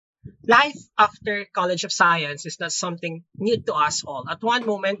Life after College of Science is not something new to us all. At one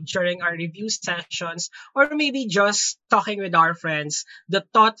moment during our review sessions, or maybe just talking with our friends, the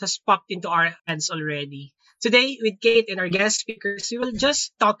thought has popped into our heads already. Today, with Kate and our guest speakers, we will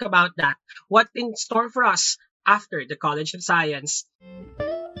just talk about that. What in store for us after the College of Science?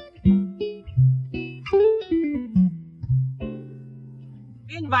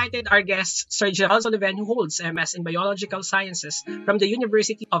 We invited our guest, Sir Gerald Soliven, who holds MS in Biological Sciences from the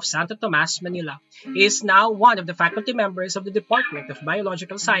University of Santo Tomas, Manila. He is now one of the faculty members of the Department of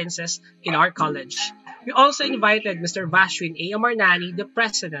Biological Sciences in our college. We also invited Mr. Vashwin A. Amarnani, the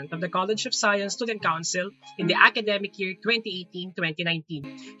president of the College of Science Student Council in the academic year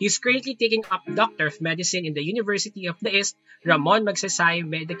 2018-2019. He is currently taking up Doctor of Medicine in the University of the East, Ramon Magsaysay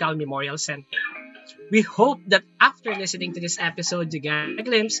Medical Memorial Center. We hope that after listening to this episode, you get a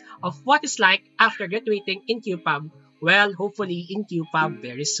glimpse of what it's like after graduating in QPAB. Well, hopefully in QPAB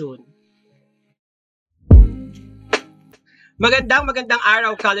very soon. Magandang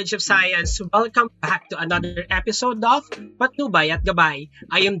araw, College of Science. Welcome back to another episode of Patnubay at Gabay.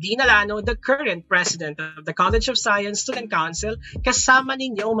 I am Dean Alano, the current president of the College of Science Student Council. Kasama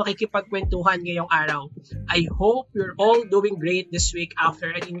ninyo makikipagkwentuhan ngayong araw. I hope you're all doing great this week after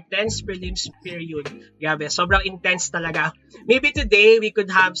an intense prelims period. Grabe, sobrang intense talaga. Maybe today we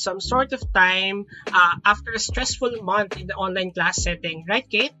could have some sort of time after a stressful month in the online class setting. Right,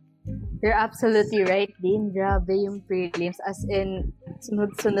 Kate? You're absolutely right, Dean. Grabe yung prelims. As in,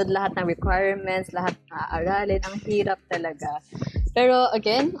 sunod-sunod lahat ng requirements, lahat na aaralin. Ang hirap talaga. Pero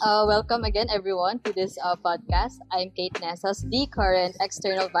again, welcome again everyone to this podcast. I'm Kate Nesas, the current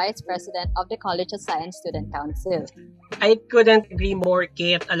External Vice President of the College of Science Student Council. I couldn't agree more,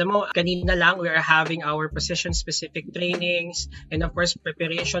 Kate. Alam mo, kanina lang we are having our position-specific trainings and of course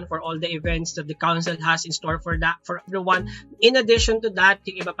preparation for all the events that the council has in store for everyone. In addition to that,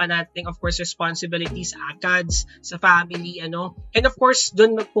 yung iba pa nating of course responsibilities, ACADS, sa family, And of course,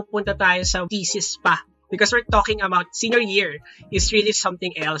 dun magpupunta tayo sa thesis pa. Because we're talking about senior year is really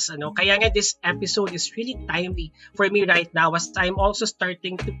something else. Kaya nga this episode is really timely for me right now as I'm also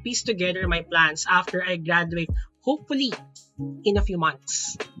starting to piece together my plans after I graduate, hopefully in a few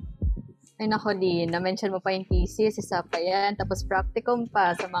months. Ay nako, Dean, na-mention mo pa yung thesis, isa pa yan, tapos practicum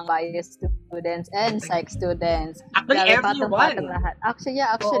pa sa mga bio students and psych students. Actually, everyone. Patong-patong lahat. Actually,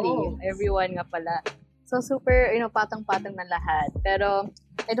 Oo. everyone nga pala. So, super, patong-patong na lahat. Pero,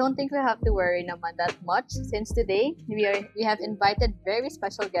 I don't think we have to worry naman that much since today, we have invited very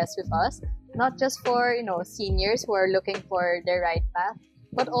special guests with us, not just for, seniors who are looking for their right path,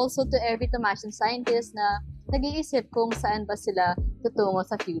 but also to every Tomasian scientist na nag-iisip kung saan ba sila tutungo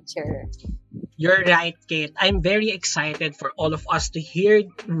sa future. You're right, Kate. I'm very excited for all of us to hear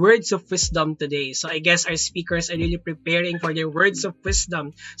words of wisdom today. So I guess our speakers are really preparing for their words of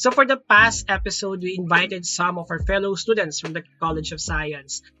wisdom. So for the past episode, we invited some of our fellow students from the College of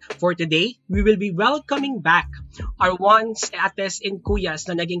Science. For today, we will be welcoming back our once ates and kuyas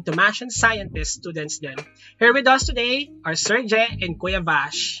na naging Tomasian scientist students din. Here with us today are Sir Je and Kuya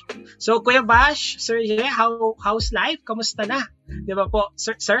Vash. So Kuya Vash, Sir Je, how's life? Kamusta na? Di ba po,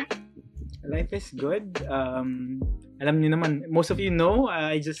 Sir? Life is good. Alam niyo naman, most of you know,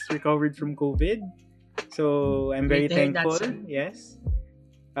 I just recovered from COVID. So, I'm very thankful. Yes.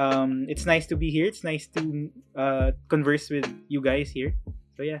 It's nice to be here. It's nice to converse with you guys here.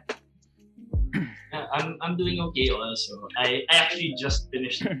 So, yeah. I'm doing okay also. I actually just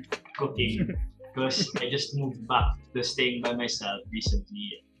finished cooking because I just moved back to staying by myself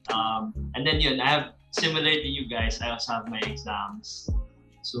recently. And then I have, similar to you guys, I also have my exams.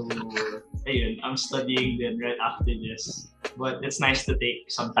 So, ayun, I'm studying then right after this. But it's nice to take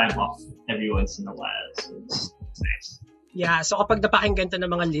some time off every once in a while. So, it's nice. Yeah, so kapag napakinggan to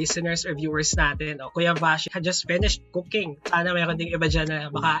ng mga listeners or viewers natin, Kuya Vash had just finished cooking. Sana mayroon ding iba dyan na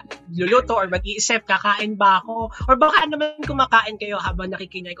baka luluto or mag-iisip, kakain ba ako? Or baka naman kumakain kayo habang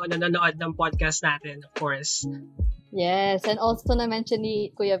nakikinig o nanonood ng podcast natin, of course. Yes, and also na-mention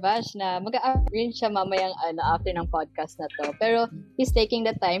ni Kuya Vash na mag-a-rin siya mamayang after ng podcast na to. Pero he's taking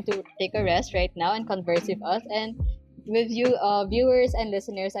the time to take a rest right now and converse with us. And with you, viewers and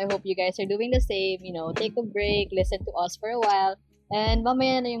listeners, I hope you guys are doing the same. Take a break, listen to us for a while. And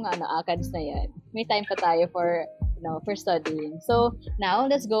mamaya na yung ACADS na yan. May time pa tayo for studying. So now,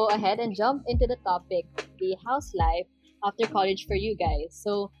 let's go ahead and jump into the topic, the house life after college for you guys.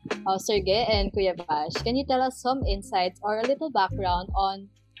 So, Sergey and Kuya Vash, can you tell us some insights or a little background on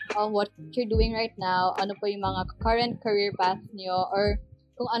what you're doing right now? Ano po yung mga current career path niyo or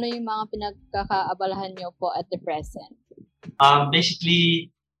kung ano yung mga pinagkakaabalahan niyo po at the present? Basically,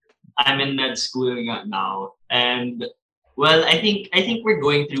 I'm in med school now, and Well, I think we're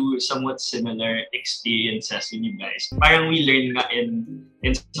going through somewhat similar experiences with you guys. Parang we learn nga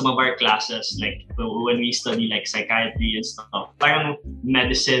in some of our classes, like when we study like psychiatry and stuff. Parang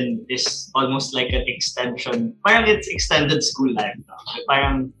medicine is almost like an extension. Parang it's extended school life now.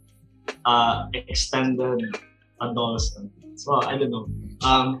 Parang extended adolescence. So I don't know.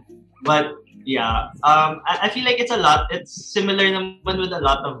 But yeah, I feel like it's similar naman with a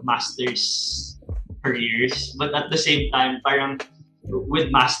lot of masters careers, but at the same time, parang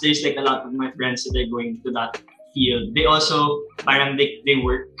with masters, like a lot of my friends that are going to that field, they also parang they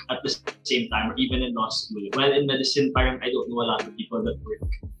work at the same time, or even in law school. While in medicine, parang I don't know a lot of people that work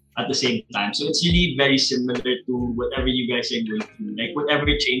at the same time. So it's really very similar to whatever you guys are going through. Like whatever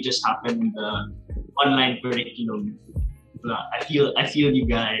changes happen in the online curriculum, I feel you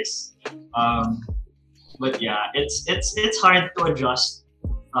guys. But yeah, it's hard to adjust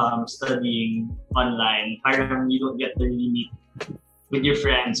studying online. Parang you don't get to really meet with your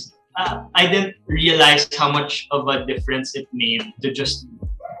friends. I didn't realize how much of a difference it made to just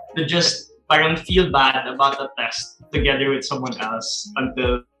parang feel bad about a test together with someone else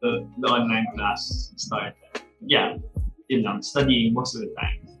until the online class started. Yeah, studying most of the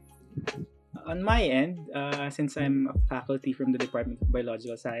time. On my end, since I'm a faculty from the Department of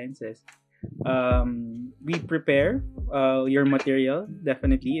Biological Sciences, we prepare your material.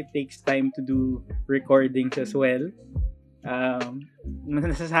 Definitely, it takes time to do recordings as well.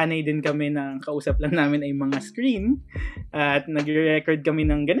 Nasasanay din kami na kausap lang namin ay mga screen at nagre-record kami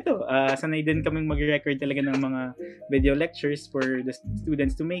ng ganito. Sanay din kaming mag-record talaga ng mga video lectures for the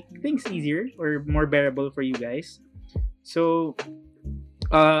students to make things easier or more bearable for you guys. So,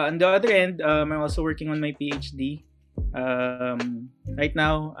 on the other end, I'm also working on my PhD. Right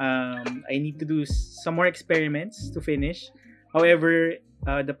now, I need to do some more experiments to finish. However,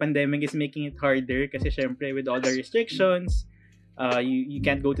 the pandemic is making it harder kasi syempre with all the restrictions, you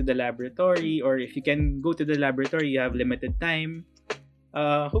can't go to the laboratory, or if you can go to the laboratory, you have limited time.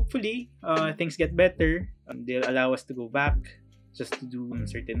 Hopefully, things get better. They'll allow us to go back just to do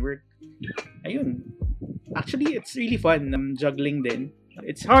certain work. Ayun. Actually, it's really fun. Juggling din.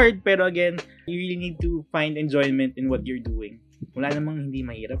 It's hard, pero again, you really need to find enjoyment in what you're doing. Wala namang hindi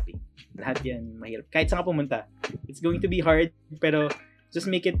mahirap eh. Lahat yan mahirap. Kahit saan ka pumunta. It's going to be hard, pero just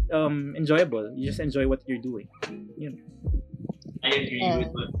make it enjoyable. You just enjoy what you're doing. Yun. I agree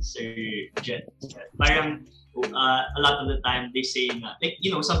with what Sir Jet said. Parang a lot of the time they say na, like,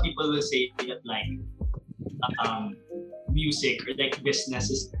 some people will say that like music or like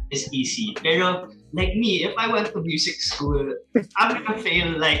business is easy. Pero like me, if I went to music school, I'm gonna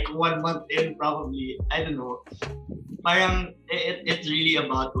fail like 1 month in probably. I don't know. Parang it's really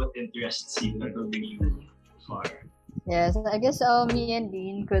about what interests you that will bring you far. Yes, I guess me and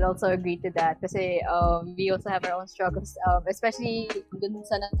Dean could also agree to that kasi we also have our own struggles, especially dun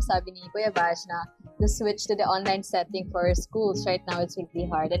sa nasabi ni Kuya Bash na the switch to the online setting for schools right now, it's really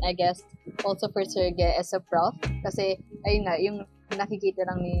hard. And I guess also for Sergey as a prof kasi ayun nga, yung nakikita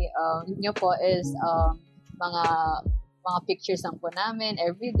lang niyo po is mga pictures lang po namin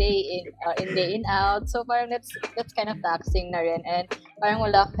every day in day in out. So parang that's kind of taxing na rin, and parang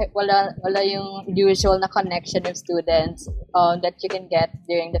wala yung usual na connection of students that you can get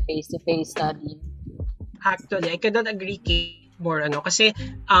during the face-to-face study. Actually, I cannot agree, Kate, more kasi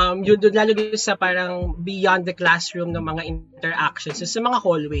yun doon lalo din sa parang beyond the classroom ng mga interactions, so, sa mga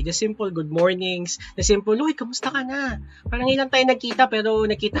hallway, the simple good mornings, the simple, uy, kamusta ka na? Parang ilang tayo nagkita pero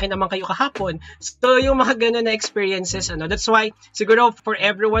nakita naman kayo kahapon. So yung mga ganun na experiences, that's why siguro for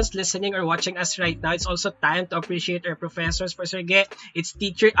everyone's listening or watching us right now, it's also time to appreciate our professors. For Sergey, it's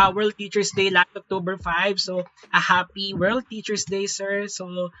World Teachers Day last October 5, so a happy World Teachers Day, sir.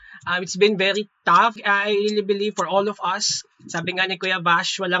 So it's been very tough, I really believe, for all of us. Sabi nga ni Kuya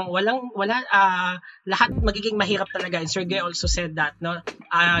Bash, wala lahat magiging mahirap talaga, and Sergey also said that, no?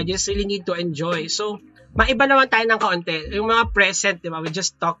 You just really need to enjoy. So maiba naman tayo ng kaunti. Yung mga present, di ba? We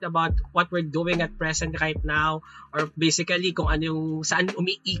just talked about what we're doing at present right now, or basically kung saan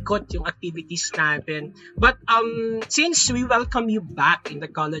umiikot yung activities natin. But since we welcome you back in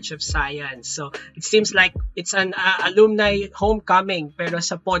the College of Science, so it seems like it's an alumni homecoming, pero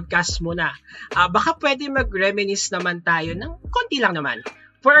sa podcast muna. Baka pwede mag-reminisce naman tayo ng konti lang naman.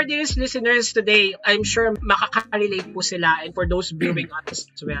 For our dearest listeners today, I'm sure makaka-relate po sila, and for those viewing us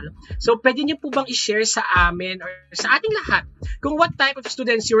as well. So, pwede niyo po bang i-share sa amin or sa ating lahat kung what type of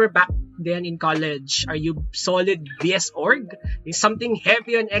students you were back then in college? Are you solid BS org? Is something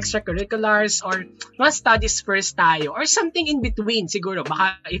heavy on extracurriculars, or mga studies first tayo, or something in between siguro?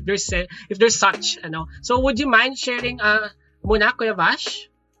 Baka if there's such, So, would you mind sharing muna, Kuya Vash?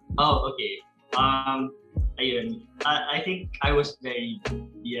 Oh, okay. ayun, I think I was very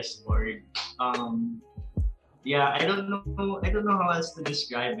BS org. Yeah, I don't know how else to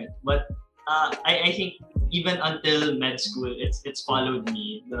describe it, but I think even until med school, it's followed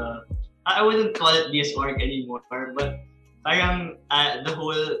me. I wouldn't call it BS org anymore, but parang the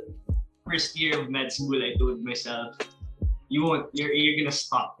whole first year of med school, I told myself, you're gonna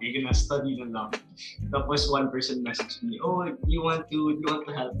stop. You're gonna study na lang. Tapos one person messaged me, oh, you want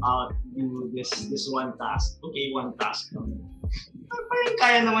to help out, do this one task. Okay, one task. Parang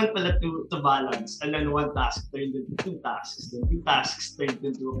kaya naman pala to balance. And then one task turned into two tasks. Then two tasks turned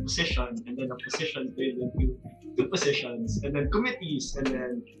into a position. And then a position turned into two positions. And then committees. And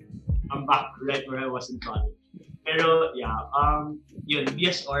then I'm back right where I was in college. Pero yeah, yun,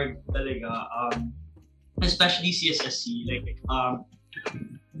 BS org talaga. Especially CSSC, like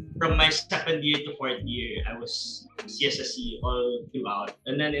from my second year to fourth year, I was CSSC all throughout.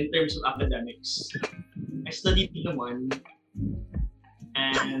 And then in terms of academics, I studied naman,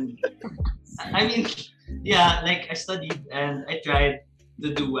 and I mean, yeah, like I studied and I tried to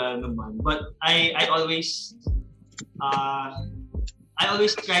do well naman. But I always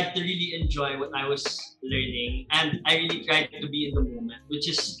tried to really enjoy what I was learning, and I really tried to be in the moment, which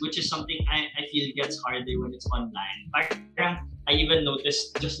is something I feel gets harder when it's online. Parang I even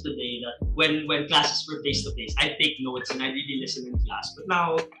noticed just today that when classes were face to face, I take notes and I really listen in class. But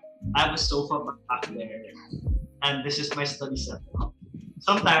now I was so far back there, and this is my study setup.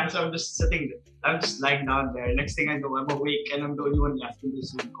 Sometimes I'm just lying down there. Next thing I know, I'm awake and I'm the only one left in the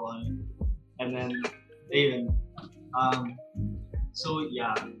Zoom call. And then, ayun. So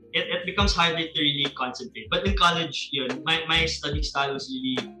yeah, it becomes harder to really concentrate. But in college, yun, my study style was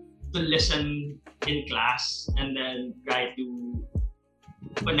really to listen in class and then try to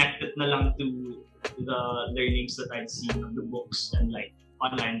connect it na lang to the learnings that I'd seen on the books and like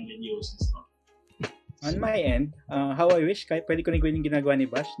online videos and stuff. On my end, how I wish, kahit pwede ko rin gawin yung ginagawa ni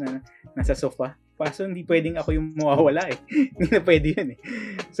Bash na nasa sofa. Kaso hindi pwedeng ako yung mawawala eh. Hindi na pwede yun eh.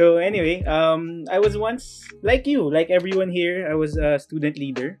 So anyway, I was once, like you, like everyone here, I was a student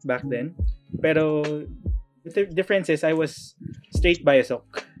leader back then. Pero the difference is I was straight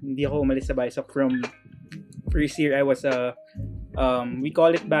biosok. Hindi ako umalis sa biosok from first year. I was we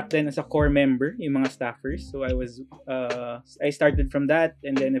call it back then as a core member, yung mga staffers. So I started from that,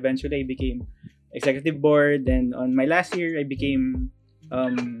 and then eventually I became executive board. And on my last year, I became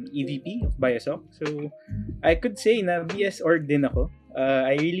EVP of Biosok. So I could say na BS org din ako.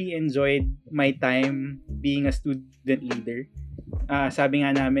 I really enjoyed my time being a student leader. Sabi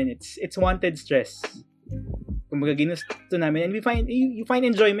nga namin, it's wanted stress. Kumbaga ginusto namin, and you find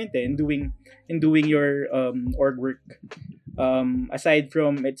enjoyment in doing your org work. Aside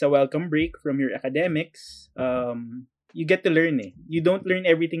from it's a welcome break from your academics, you get to learn eh. You don't learn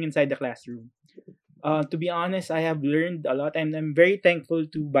everything inside the classroom. To be honest, I have learned a lot, and I'm very thankful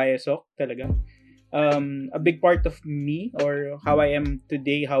to Biosok talaga. A big part of me or how I am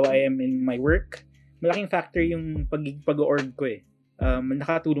today, how I am in my work, malaking factor yung pag-org ko eh.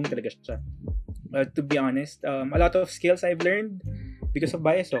 Nakatulong talaga siya. To be honest, a lot of skills I've learned because of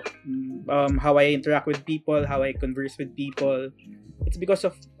Biosok. How I interact with people, how I converse with people. It's because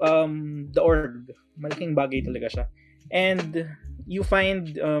of the org. Malaking bagay talaga siya. And you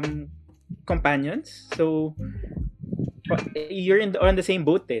find companions. So you're on the same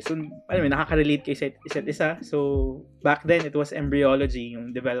boat eh. So alam mo, nakaka-relate kay isa't isa. So back then it was embryology,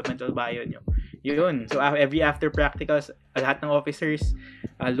 yung developmental bio nyo. Yun. So every after practicals, lahat ng officers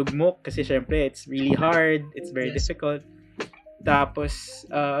lugmok kasi syempre it's really hard, it's very difficult. Tapos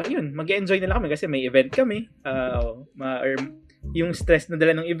yun, mag-enjoy na lang kami kasi may event kami. Or yung stress na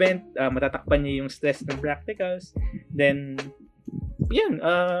dala ng event, matatakpan niya yung stress ng practicals. Then yun,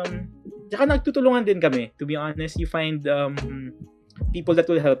 tsaka nagtutulungan din kami. To be honest, you find people that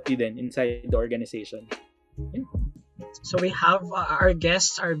will help you then inside the organization. Yeah. So we have our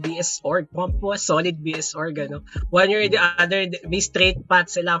guests, our BS org. Po, solid BS org. Ano? One year the other, may straight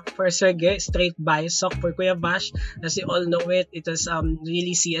path sila. For Sergey, straight biosok. For Kuya Bash, as you all know it was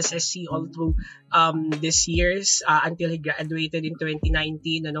really CSSC all through this years until he graduated in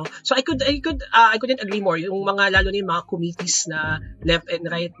 2019. Ano? So I couldn't agree more. Yung mga lalo na yung mga committees na left and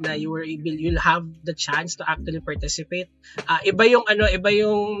right na you'll have the chance to actually participate. Iba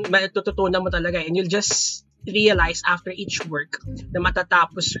yung matututunan mo talaga, and you'll just realize after each work na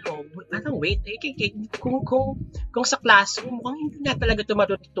matatapos ko, parang wait, kung sa classroom, mukhang hindi na talaga ito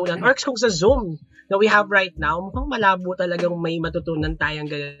matututunan. Or kung sa Zoom na we have right now, mukhang malabo talagang may matutunan tayong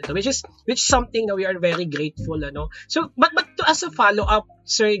ganito. Which is something na we are very grateful, ano. So, but to as a follow-up,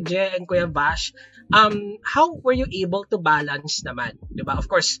 Sir Je and Kuya Vash, how were you able to balance naman? Diba? Of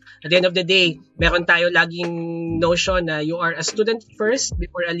course, at the end of the day, meron tayo laging notion na you are a student first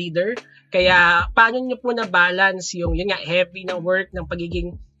before a leader. Kaya, paano nyo po na-balance yung yun nga, heavy na work ng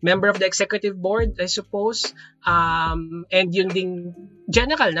pagiging member of the executive board, I suppose, and yun ding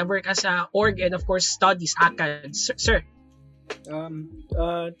general na work as a org and of course studies, ACAD. Sir?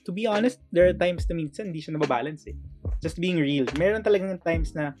 To be honest, there are times na minsan hindi siya nababalance eh. Just being real. Meron talagang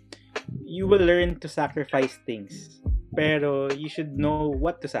times na you will learn to sacrifice things. Pero you should know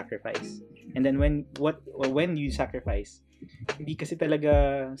what to sacrifice. And then when you sacrifice, hindi kasi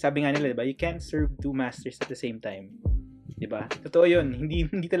talaga, sabi nga nila, diba, you can't serve two masters at the same time. Diba? Totoo yun.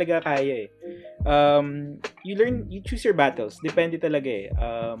 Hindi talaga kaya eh. You choose your battles. Depende talaga eh.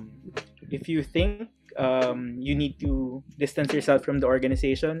 If you think you need to distance yourself from the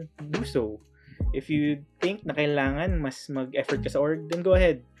organization, do so. If you think na kailangan mas mag-effort ka sa org, then go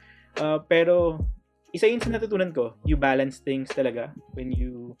ahead. Pero isa yun sa natutunan ko, you balance things talaga when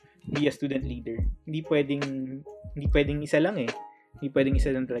you be a student leader. Hindi pwedeng isa lang eh. Hindi pwedeng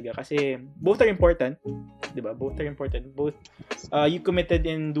isa lang talaga kasi both are important, 'di ba? Both are important. Both you committed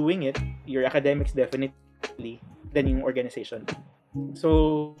in doing it, your academics definitely, then yung organization.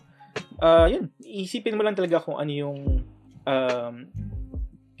 So yun, isipin mo lang talaga kung ano yung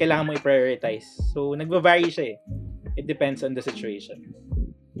kailangan mo i-prioritize. So nagva-vary siya eh. It depends on the situation.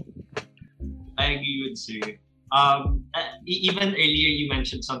 I agree with Sir. Even earlier you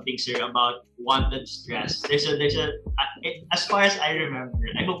mentioned something, Sir, about wanted stress. There's a as far as I remember,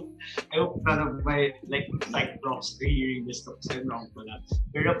 I hope none of my psych profs are hearing this stuff, so I'm wrong pala.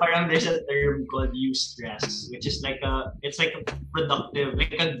 Pero parang there's a term called eustress, which is it's like a productive,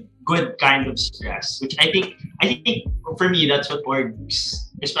 like a good kind of stress, which I think for me that's what orgs,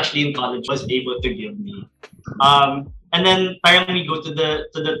 especially in college, was able to give me. And then parang we go to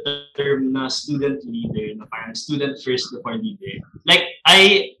the term na student leader, na parang student first before leader. Like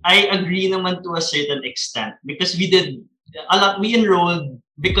I agree naman to a certain extent because we did a lot. We enrolled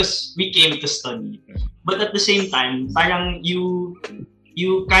because we came to study, but at the same time, parang you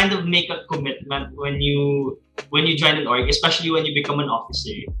kind of make a commitment when you join an org, especially when you become an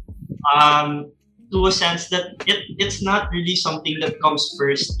officer. To a sense that it's not really something that comes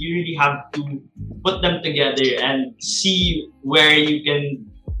first. You really have to put them together and see where you can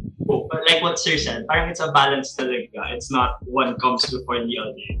go. But like what Sir said, parang it's a balance talaga. It's not one comes before the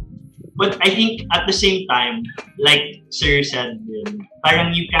other. But I think at the same time, like Sir said,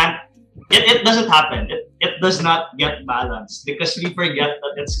 parang you can't, it doesn't happen. It does not get balanced because we forget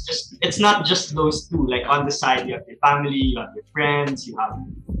that it's not just those two. Like on the side, you have your family, you have your friends, you have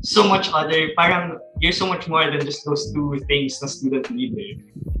so much other, parang you're so much more than just those two things na student leader.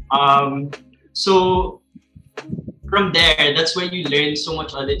 So from there, that's where you learn so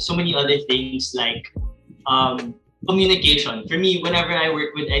many other things like communication. For me, whenever I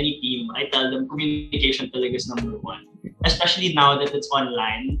work with any team, I tell them communication talaga is number one. Especially now that it's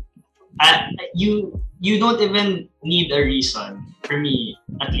online, you don't even need a reason. For me,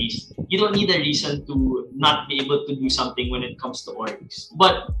 at least, you don't need a reason to not be able to do something when it comes to orgs.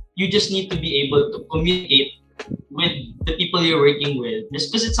 But you just need to be able to communicate with the people you're working with.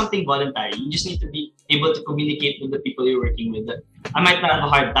 Just because it's something voluntary, you just need to be able to communicate with the people you're working with. That I might not have a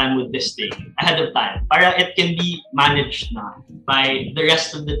hard time with this thing ahead of time. Para it can be managed na by the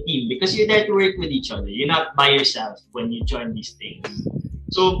rest of the team because you're there to work with each other. You're not by yourself when you join these things.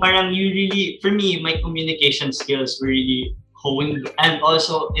 So parang you really, for me, my communication skills were really honed, and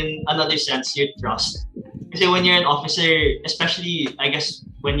also in another sense, your trust. Kasi when you're an officer, especially I guess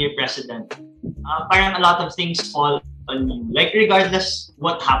when you're president, parang a lot of things fall on you. Like regardless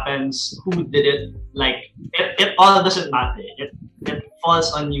what happens, who did it, like it all doesn't matter. It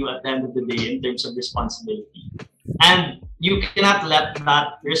falls on you at the end of the day in terms of responsibility. And you cannot let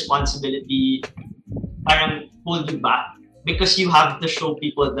that responsibility parang pull you back because you have to show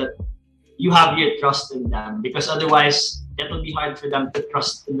people that you have your trust in them, because otherwise it will be hard for them to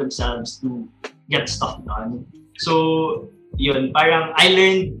trust in themselves to get stuff done. So yun, parang I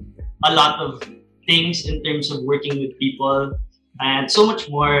learned a lot of things in terms of working with people and so much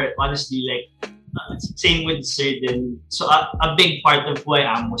more, honestly, like same with Sir din. So a big part of who I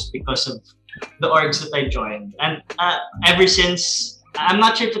am was because of the orgs that I joined. And ever since I'm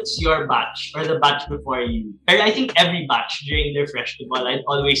not sure if it's your batch or the batch before you. But I think every batch during their festival, I'd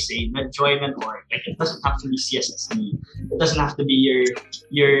always say, join an org. Like, it doesn't have to be CSSB. It doesn't have to be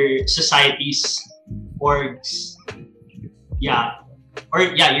your society's orgs. Yeah. Or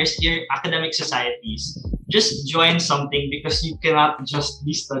your academic societies. Just join something because you cannot just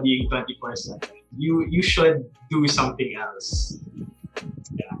be studying 24/7. You should do something else.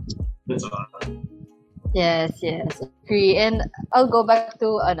 Yeah. That's all. Yes, agree. And I'll go back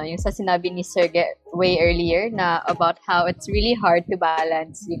to yung sa sinabi ni Sir way earlier na about how it's really hard to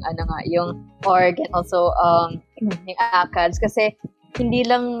balance yung org and also yung ACADS kasi hindi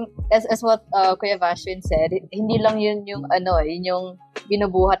lang as what Kuya Vashwin said, hindi lang yun yung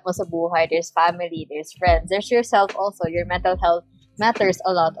binubuhat mo sa buhay. There's family, there's friends, there's yourself also. Your mental health matters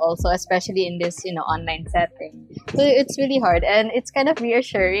a lot also, especially in this online setting. So it's really hard and it's kind of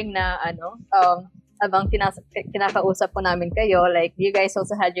reassuring na abang kinakausap po namin kayo, like you guys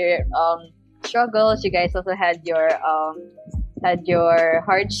also had your struggles, you guys also had your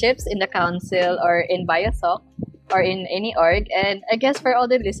hardships in the council or in Biosoc or in any org. And I guess for all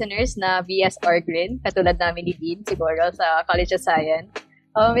the listeners na BS org rin, katulad namin ni Dean siguro sa College of Science,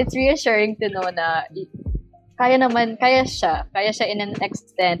 it's reassuring to know na kaya siya in an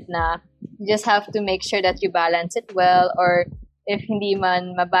extent na you just have to make sure that you balance it well, or if hindi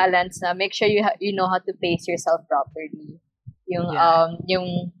man mabalance na, make sure you know how to pace yourself properly.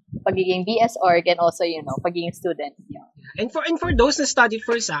 Yung pagiging BS org and also pagiging student. Yeah. And for those na study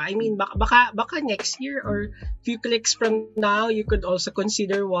first, I mean baka next year or few clicks from now, you could also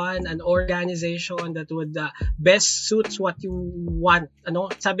consider an organization that would best suits what you want.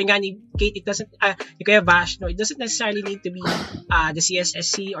 Sabi nga ni Kate, it doesn't ni Kuya Vash, it doesn't necessarily need to be the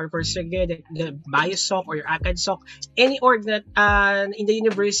CSSC or for the Biosoc or your ACADSOC. Any org that in the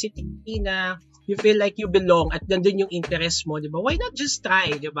university na you feel like you belong at nandun yung interest mo, diba? Why not just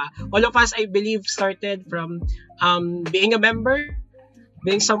try, diba? All of us, I believe, started from being a member,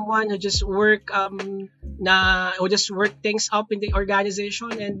 being someone who just work things up in the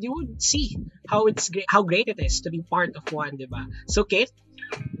organization, and you would see how great it is to be part of one, diba? So, Kate?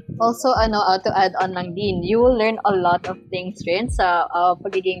 Also, to add on lang din, you will learn a lot of things rin sa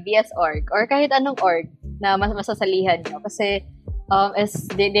pagiging BS org or kahit anong org na masasalihan nyo. Kasi as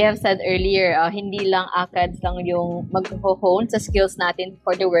they have said earlier, hindi lang ACADS lang yung mag-hone sa skills natin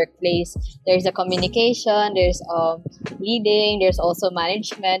for the workplace. There's a communication, there's leading, there's also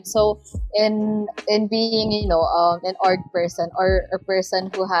management. So in being an org person or a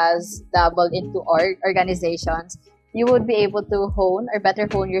person who has dabbled into organizations, you would be able to hone or better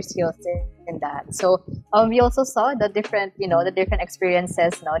hone your skills in that. So we also saw the different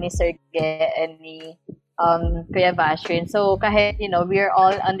experiences ni Sir and ni Kuya Vashwin. So kahit we are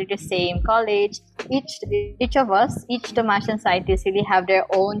all under the same college, each of us, each Tomasian scientists really have their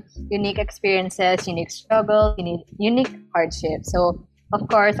own unique experiences, unique struggles, unique hardships. So of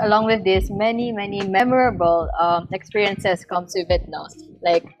course, along with this, many memorable experiences comes with it, no?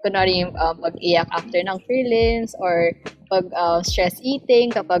 Like kunwari pag-iyak after ng prelims or pag stress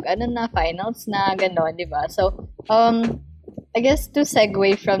eating kapag finals na ganon, di ba? So I guess to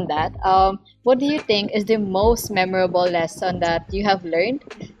segue from that, what do you think is the most memorable lesson that you have learned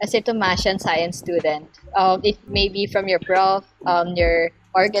as a Tomasian science student? It may be from your prof, your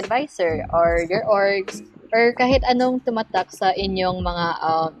org advisor, or your orgs, or kahit anong tumatak sa inyong mga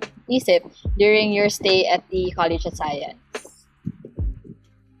isip during your stay at the College of Science.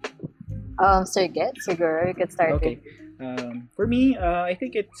 Sir Get, siguro you could start. Okay. For me, I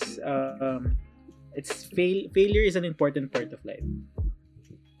think failure is an important part of life.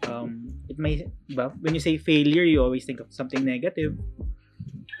 It may, when you say failure, you always think of something negative.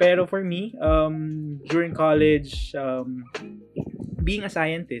 Pero for me, during college, being a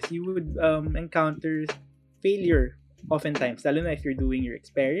scientist, you would encounter failure oftentimes, lalo na if you're doing your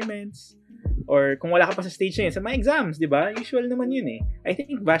experiments or kung wala ka pa sa stage na yun, sa mga exams, di ba? Usual naman yun eh. I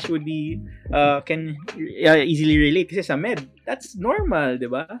think Vash would be, can easily relate kasi sa med, that's normal, di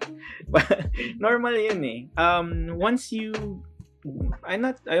ba? Normal yun eh. Once you, I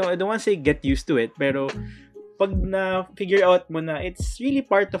don't want to say get used to it, pero pag na-figure out mo na it's really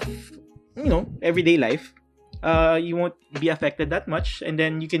part of, everyday life, you won't be affected that much, and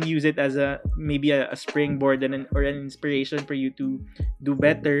then you can use it as maybe a springboard or an inspiration for you to do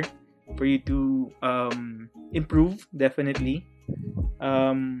better, for you to improve, definitely.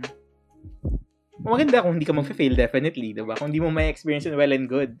 Maganda kung hindi ka mag-fail, definitely, diba? Kung hindi mo may experience yun, well and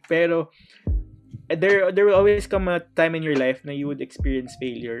good. Pero there will always come a time in your life na you would experience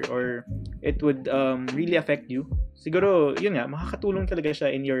failure or it would really affect you. Siguro, yun nga, makakatulong talaga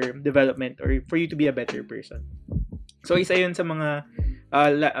siya in your development or for you to be a better person. So isa yun sa mga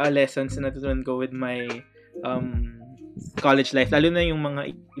lessons na natutunan ko with my college life, lalo na yung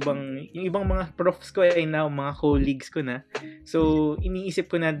ibang mga profs ko ay now mga colleagues ko na. So iniisip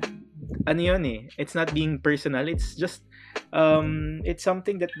ko na ano yun it's not being personal, it's just it's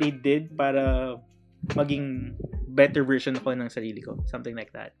something that they did para maging better version ako ng sarili ko, something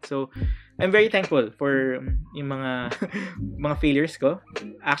like that. So I'm very thankful for yung mga mga failures ko.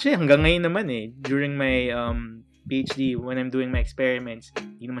 Actually hanggang ngayon naman during my PhD, when I'm doing my experiments,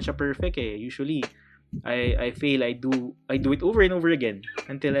 hindi naman siya perfect usually I fail, I do it over and over again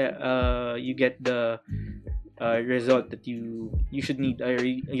until you get the result that you should need, or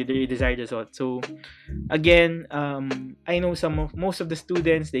your desired result. So again, I know most of the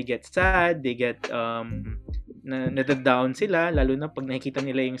students, they get sad, they get nata-down sila, lalo na pag nakikita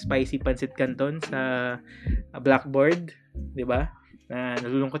nila yung spicy pancit canton sa blackboard, di ba?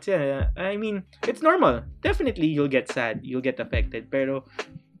 Nalulungkot sila. I mean, it's normal. Definitely you'll get sad, you'll get affected, pero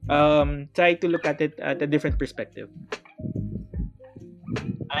try to look at it at a different perspective.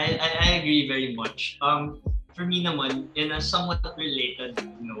 I agree very much. For me naman, in a somewhat related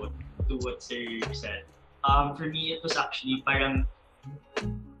note to what Sir said, for me it was actually parang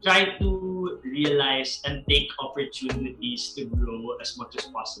try to realize and take opportunities to grow as much as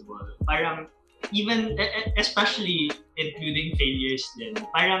possible. Parang even, especially including failures din,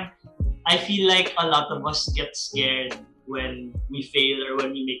 parang I feel like a lot of us get scared when we fail or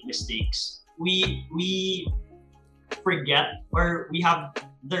when we make mistakes. We forget, or we have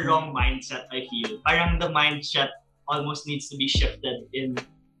the wrong mindset, I feel. Parang the mindset almost needs to be shifted in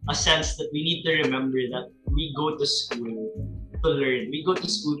a sense that we need to remember that we go to school to learn. We go to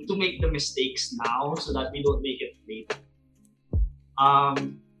school to make the mistakes now so that we don't make it late.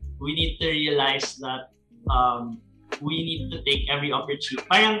 We need to realize that we need to take every opportunity.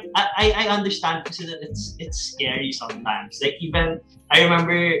 Parang I understand kasi that it's scary sometimes. Like even I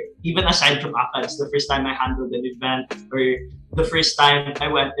remember, even aside from ACADS, the first time I handled an event, or the first time I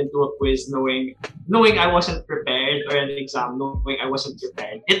went into a quiz knowing I wasn't prepared, or an exam knowing I wasn't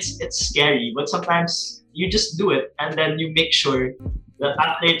prepared. It's scary, but sometimes you just do it, and then you make sure that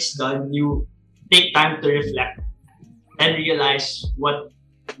after it's done, you take time to reflect and realize what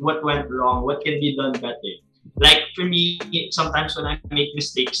went wrong, what can be done better. Like for me, sometimes when I make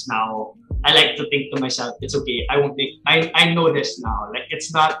mistakes now, I like to think to myself, it's okay, I won't make, I know this now. Like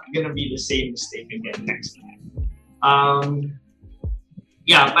it's not gonna be the same mistake again next time.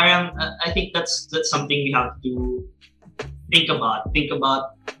 Yeah, parang I think that's something we have to think about. Think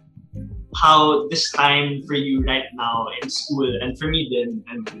about how this time for you right now in school, and for me then,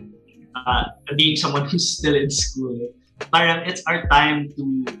 and being someone who's still in school, parang it's our time to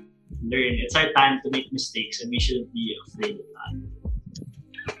learn. It's our time to make mistakes, and we shouldn't be afraid of that.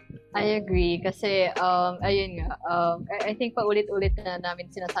 I agree kasi ayun nga I think paulit-ulit na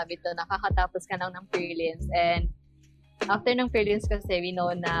namin sinasabi to, nakakatapos ka lang ng prelims, and after ng prelims kasi we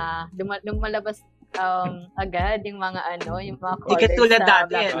know na lumalabas agad yung mga yung mga colors. Hindi katulad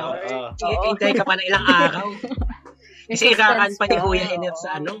dati, hintay ka pa ng ilang araw. Kasi ikakan pa ni Kuya Enef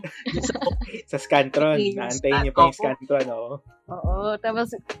sa sa Scantron. Naantayin niyo pa yung Scantron, Oo,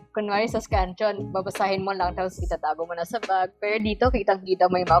 tapos kunwari sa Scantron, babasahin mo lang, tapos itatago mo na sa bag. Pero dito,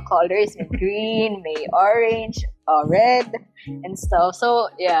 kitang-kita mo yung mga colors, may green, may orange, red, and stuff. So,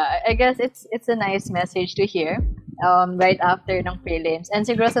 yeah, I guess it's a nice message to hear right after ng prelims. And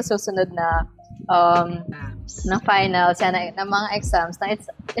siguro sa susunod na finals, na mga exams, na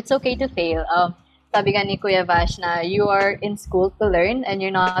it's okay to fail. Sabi nga ni Kuya Vash na you are in school to learn, and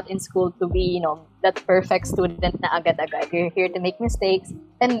you're not in school to be, that perfect student na agad-agad. You're here to make mistakes,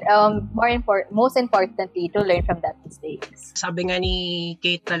 and most importantly, to learn from that mistakes. Sabi nga ni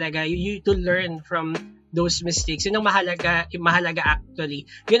Kate talaga, you to learn from those mistakes. Yun ang mahalaga actually.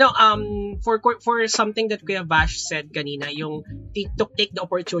 For something that Kuya Vash said kanina, yung to take the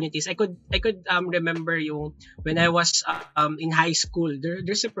opportunities. I could remember yung when I was in high school,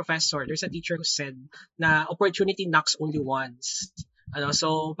 there's a teacher who said na opportunity knocks only once.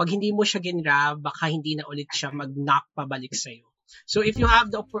 So pag hindi mo siya ginrab, baka hindi na ulit siya mag-knock pabalik sa'yo. So if you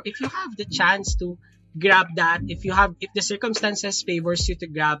have the chance to grab that, if the circumstances favors you to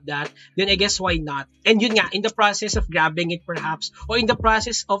grab that, then I guess why not? And yun nga, in the process of grabbing it perhaps, or in the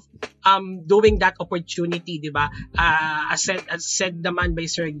process of doing that opportunity, di ba? As said naman by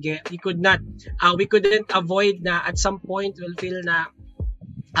Sir Ge, we couldn't avoid na at some point we'll feel na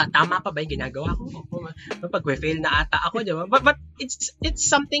tama pa ba yung ginagawa ko? Pag-fail na ata ako, di ba? But it's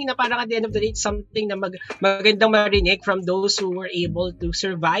something na parang at the end of the day, it's something na magandang marinig from those who were able to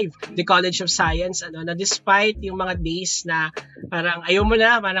survive the College of Science, na despite yung mga days na parang ayaw mo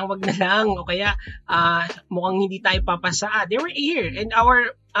na, parang wag na lang, o kaya mukhang hindi tayo papasa. They were here, and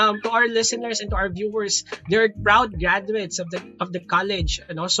to our listeners and to our viewers, they're proud graduates of the college,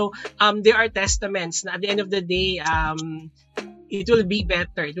 so they are testaments na at the end of the day, it will be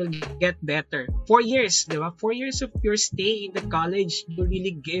better. It will get better. 4 years, di ba? 4 years of your stay in the college will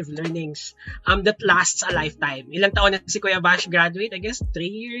really give learnings that lasts a lifetime. Ilang taon na si Kuya Bash graduate? I guess 3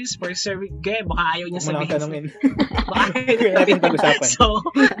 years for Sir Ge. Baka ayaw niya sabihin. Tanongin. Baka ayaw pag-usapan. So,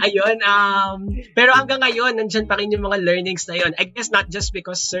 ayun. Pero hanggang ngayon, nandyan pa rin yung mga learnings na yun. I guess not just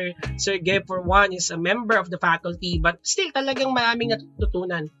because Sir Ge, for one, is a member of the faculty, but still talagang maraming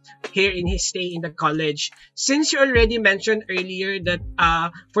natutunan here in his stay in the college. Since you already mentioned earlier that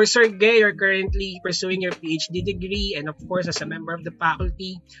for Sir Gay, you're currently pursuing your PhD degree, and of course as a member of the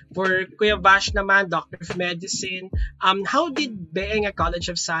faculty. For Kuya Bash naman, Doctor of Medicine, how did being a College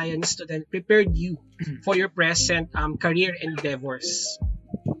of Science student prepared you for your present career endeavors?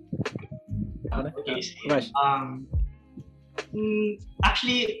 Okay,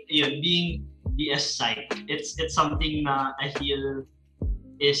 actually, yun, being BS Psych, it's something na I feel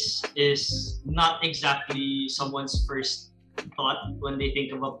is not exactly someone's first thought when they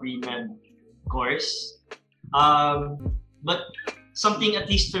think of a pre-med course. But something, at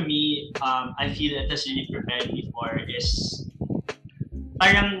least for me, I feel that has really prepared me for is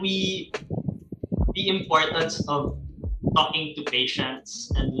parang the importance of talking to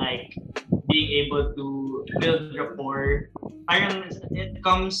patients and like being able to build rapport. Parang it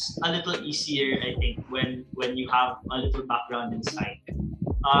comes a little easier, I think, when you have a little background in psych.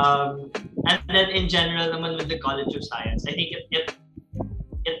 And then in general naman with the College of Science, I think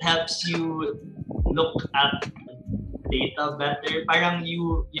it helps you look at data better. Parang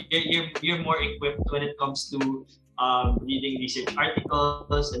you're more equipped when it comes to reading research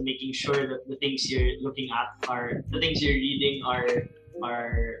articles and making sure that the things you're looking at the things you're reading are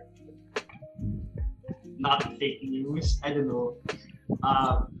not fake news. I don't know.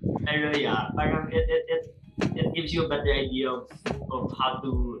 Pero yeah, parang it gives you a better idea of how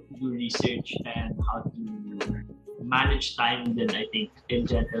to do research and how to manage time than I think in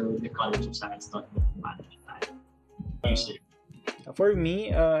general the College of Science taught me to manage time. For me,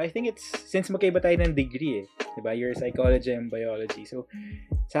 I think it's since magkaiba tayo ng degree diba? You're psychology and biology. So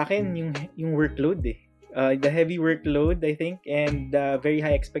sa akin yung workload the heavy workload I think and very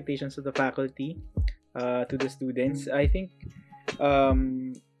high expectations of the faculty to the students. I think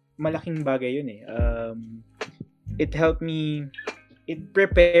malaking bagay yun it helped me, it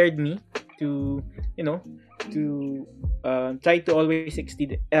prepared me to try to always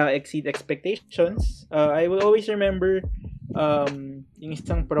exceed expectations. I will always remember yung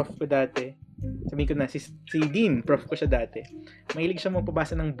isang prof ko dati, sabihin ko na si Dean, prof ko siya dati. Mahilig siya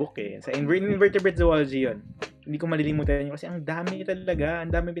magpabasa ng book sa invertebrate zoology yun. Hindi ko malilimutan yun kasi ang dami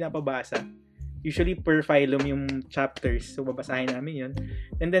pinapabasa. Usually per phylum yung chapters. So, babasahin namin yun.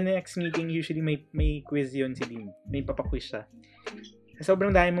 And then the next meeting, usually may quiz yun si Dean. May papaquiz siya. Sobrang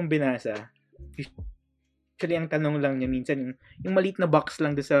dami mong binasa. Usually, ang tanong lang niya minsan, yung maliit na box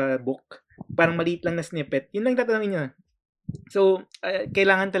lang doon sa book. Parang maliit lang na snippet. Yun lang tatanungin niya. So,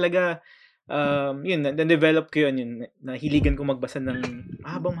 kailangan talaga, na-develop ko yun. Nahiligan ko magbasa ng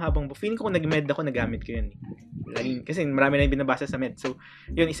habang-habang. Feeling ko kung nag-med ako, nagamit ko yun. Kasi marami na yung binabasa sa med. So,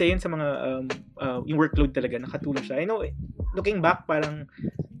 yun, isa yun sa mga yung workload talaga, nakatulong siya. I know, looking back, parang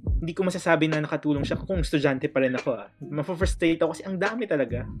hindi ko masasabi na nakatulong siya kung estudyante pa rin ako. Mapafrustrate ako kasi ang dami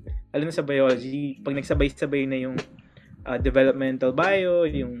talaga. Alam na sa biology, pag nagsabay-sabay na yung developmental bio,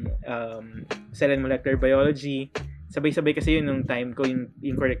 yung cell and molecular biology, sabay-sabay kasi yun nung time ko,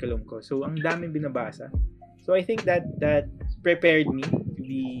 yung curriculum ko. So, ang daming binabasa. So, I think that prepared me to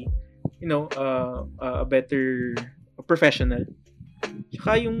be a better professional.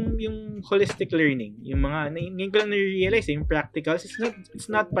 Saka yung holistic learning, yung mga ngayon ko lang na-realize yung practicals, it's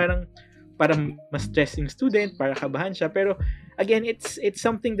not parang para ma-stress yung student, para kabahan siya, pero again, it's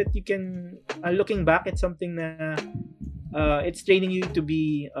something that you can looking back, it's something na it's training you to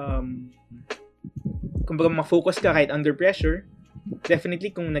be kumbaga ma-focus ka kahit under pressure. Definitely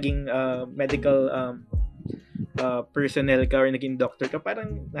kung naging medical personnel ka or naging doctor ka,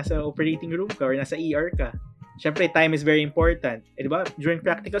 parang nasa operating room ka or nasa ER ka. Siyempre, time is very important. Diba? During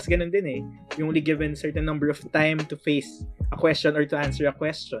practicals, ganun din You're only given certain number of time to face a question or to answer a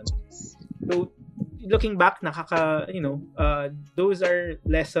question. So, looking back, those are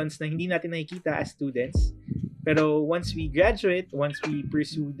lessons na hindi natin nakikita as students. Pero once we graduate, once we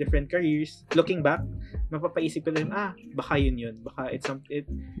pursue different careers, looking back, mapapaisip ko din, baka yun. Baka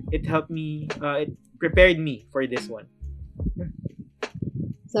it helped me, it prepared me for this one.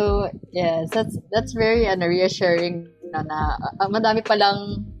 So, yes, that's very reassuring na madami pa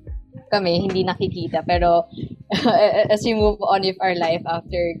lang kami hindi nakikita, pero as we move on with our life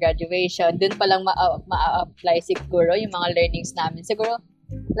after graduation, dun pa lang ma-apply siguro yung mga learnings namin. Siguro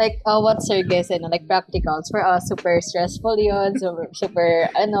like what Sir Ges said, like practicals for us, super stressful yun, super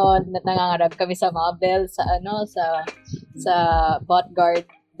nangangarap kami sa mga bells, sa bot guard.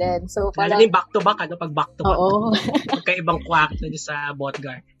 Then, so parang back to back, pag back to back. Oo. Magkaibang kwarto sa bot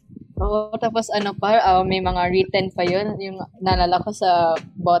guard. Oo, tapos may mga written pa yun, yung nalala ko sa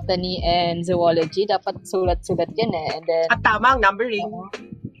botany and zoology, dapat sulat-sulat yun and then tama ang numbering.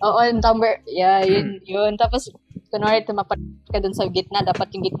 Oo, yung number, yun. Tapos kunwari tumapat ka dun sa gitna, dapat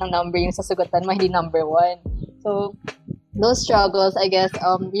yung gitnang number yung sasugatan mo, hindi number 1. So those struggles, I guess,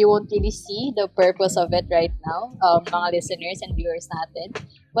 you won't really see the purpose of it right now, mga listeners and viewers natin.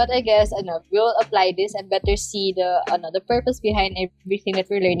 But I guess, we'll apply this and better see the purpose behind everything that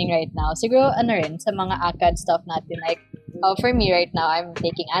we're learning right now. Siguro, rin, sa mga ACAD stuff natin. Like, for me right now, I'm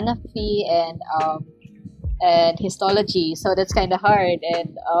taking ANAFI and histology. So, that's kind of hard.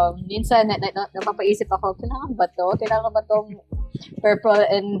 And, minsan, napapaisip ako, kailangan ba tong purple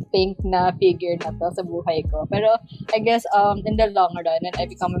and pink na figure na to sa buhay ko? Pero, I guess, in the long run, when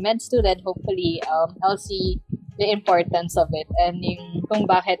I become a med student, hopefully, I'll see the importance of it and yung kung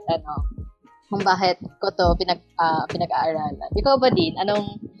bakit ko to pinag-aaralan. Ikaw ba din,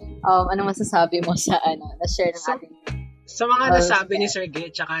 anong masasabi mo sa na-share ng ating sa mga nasabi ni Sir Ge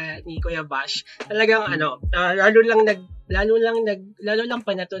tsaka ni Kuya Bash, talagang lalo lang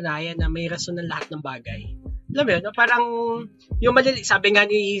panatunayan na may rason ng lahat ng bagay. Alam mo yun, parang yung sabi nga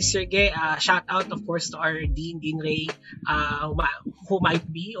ni Sir Ge, shout out of course to our Dean Ray, who might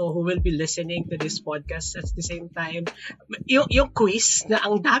be or who will be listening to this podcast at the same time. Yung quiz na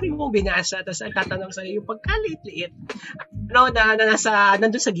ang dami mong binasa tapos ang tatanong sa'yo yung pagkaliit-liit na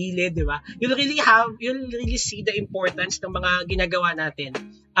nandun sa gilid, di ba? You'll really see the importance ng mga ginagawa natin.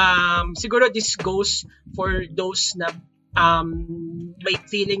 Siguro this goes for those na may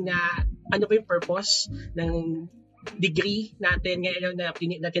feeling na ano ba yung purpose ng degree natin ngayon na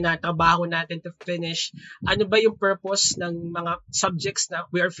tinatrabaho natin to finish. Ano ba yung purpose ng mga subjects na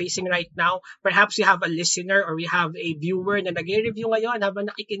we are facing right now? Perhaps we have a listener or we have a viewer na nag-review ngayon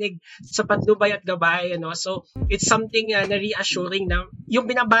habang nakikinig sa Patnubay at Gabay. So, it's something na reassuring na yung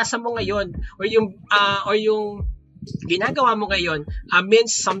binabasa mo ngayon or yung ginagawa mo ngayon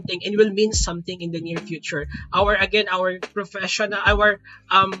means something and will mean something in the near future. Our professional,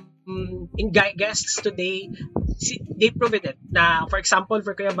 guests today, they proven it. Na, for example,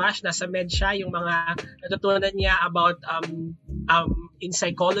 for Kuya Bash, nasa med siya, yung mga natutunan niya about in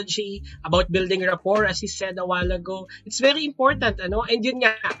psychology, about building rapport, as he said a while ago. It's very important, and yun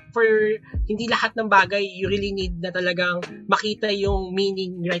nga, for hindi lahat ng bagay, you really need na talagang makita yung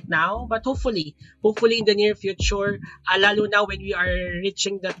meaning right now, but hopefully in the near future, lalo na when we are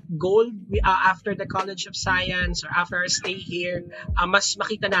reaching that goal, after the College of Science or after our stay here, mas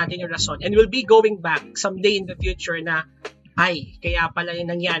makita natin yung rason. And we'll be going back someday in the future na, kaya pala yung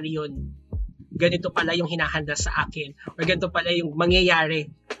nangyari yun. Ganito pala yung hinahanda sa akin or ganito pala yung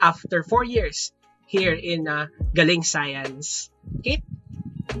mangyayari after 4 years here in Galing Science. Okay?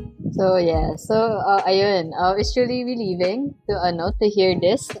 So yeah, ayun, it's really relieving to hear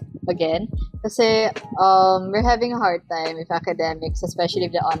this again kasi we're having a hard time with academics, especially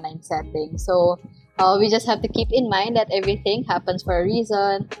with the online setting. So we just have to keep in mind that everything happens for a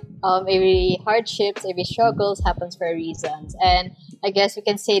reason. Every hardships, every struggles happens for a reason. And I guess we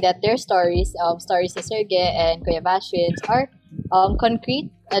can say that their stories ni Serge and Kuya Vashwin are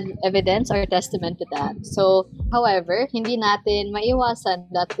concrete evidence or testament to that. So, however, hindi natin maiwasan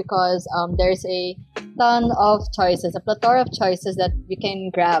that because there's a ton of choices, a plethora of choices that we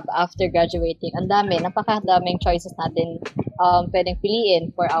can grab after graduating. Ang dami, napakadaming choices natin pwedeng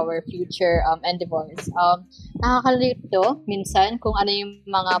piliin for our future endeavors. Nakakalito minsan kung ano yung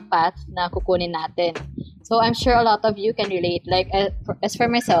mga path na kukunin natin. So, I'm sure a lot of you can relate. Like, as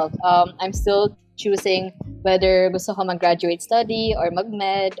for myself, I'm still choosing whether gusto ko mag-graduate study or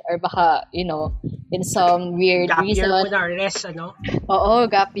mag-med or baka, in some weird gap reason. Gap year mo na rest, Oo,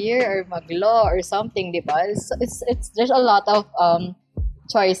 gap year or mag-law or something, di ba? There's a lot of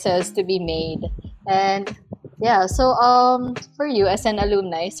choices to be made. And, yeah, so for you as an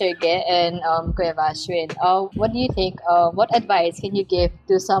alumni, Serge and Kuya Vashwin, what do you think, what advice can you give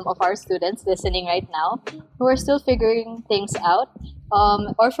to some of our students listening right now who are still figuring things out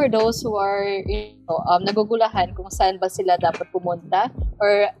Or for those who are nagugulahan kung saan ba sila dapat pumunta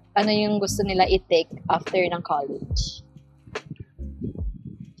or ano yung gusto nila i-take after ng college.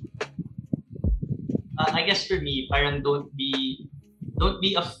 I guess for me, parang don't be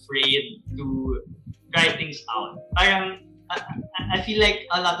afraid to try things out. Parang I feel like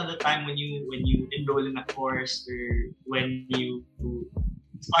a lot of the time when you enroll in a course or when you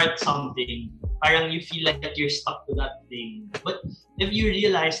start something, parang you feel like you're stuck to that thing. But if you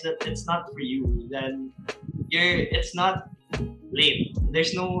realize that it's not for you, then it's not late.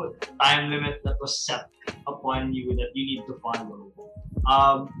 There's no time limit that was set upon you that you need to follow.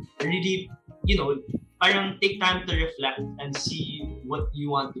 Really, parang take time to reflect and see what you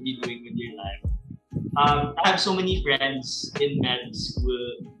want to be doing with your life. I have so many friends in med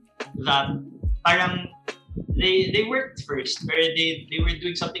school that parang they worked first, or they were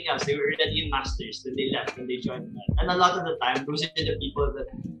doing something else. They were already in masters, then they left and they joined med. And a lot of the time, those are the people that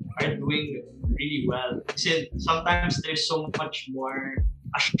are doing really well. Kasi sometimes they're so much more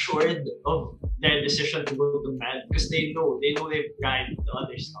assured of their decision to go to med because they know they've tried the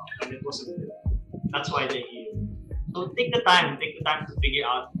other stuff and it wasn't good. That's why they're here. So take the time to figure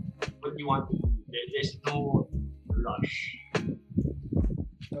out what you want to do. There's no rush.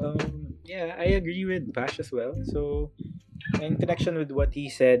 Yeah, I agree with Vash as well. So, in connection with what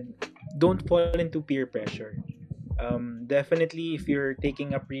he said, don't fall into peer pressure. Definitely, if you're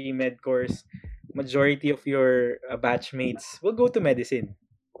taking a pre-med course, majority of your batchmates will go to medicine.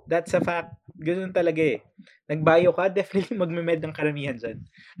 That's a fact. Ganun talaga eh. Nag-bio ka, definitely magme-med ng karamihan dyan.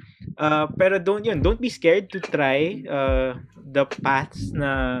 Pero don't be scared to try the paths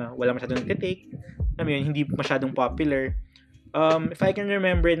na wala masyadong nagtitake. Hindi masyadong popular. If I can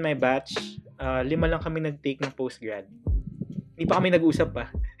remember in my batch, 5 lang kami nag-take ng postgrad. Hindi pa kami nag-usap pa.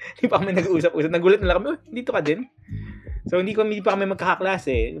 Nagulat na lang kami, dito ka din. So, hindi pa kami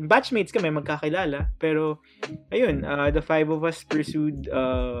magkakaklase. Batchmates kami, magkakilala. Pero, ayun, the 5 of us pursued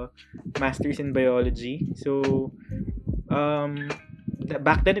masters in biology. So,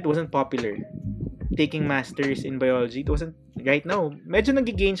 back then, it wasn't popular. Taking masters in biology, it wasn't, right now, medyo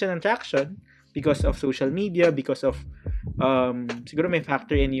nag-gain siya ng traction because of social media, because of, siguro may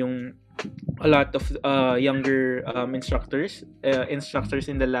factor in yung a lot of younger instructors in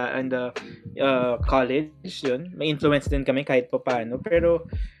the college, yun may influence din kami kahit pa paano. Pero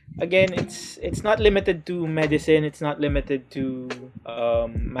again, it's not limited to medicine, it's not limited to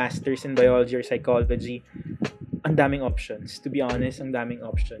masters in biology or psychology. Ang daming options, to be honest.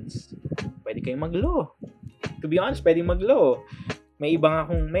 Pwede kayong mag-law, to be honest. Pwede mag-law. May ibang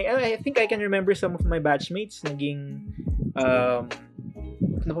I think I can remember some of my batchmates naging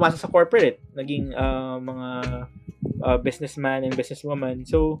na pumasok sa corporate, naging mga businessman and businesswoman.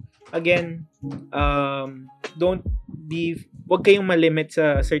 So again, wag kayong malimit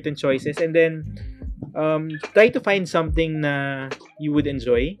sa certain choices, and then try to find something na you would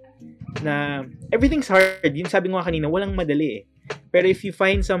enjoy. Na everything's hard, yun sabi ko nga kanina, walang madali eh. Pero if you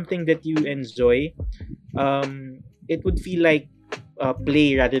find something that you enjoy, it would feel like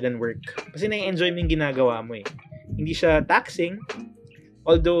play rather than work. Kasi na-enjoy mo yung ginagawa mo eh. Hindi siya taxing.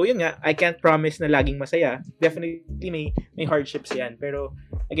 Although, yun nga, I can't promise na laging masaya. Definitely may hardships yan. Pero,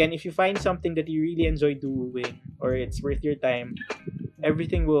 again, if you find something that you really enjoy doing or it's worth your time,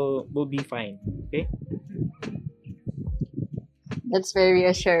 everything will be fine. Okay? That's very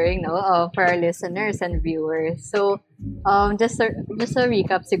reassuring, no, for our listeners and viewers. So, just a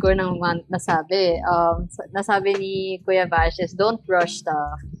recap siguro ng nasabi. Nasabi ni Kuya Vash is don't rush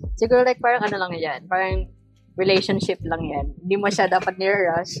stuff. Siguro like parang ano lang yan, parang relationship lang yan. Hindi mo siya dapat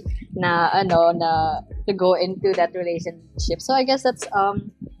ni-rush na to go into that relationship. So I guess that's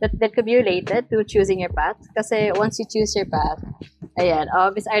that could be related to choosing your path. Kasi once you choose your path, ayan,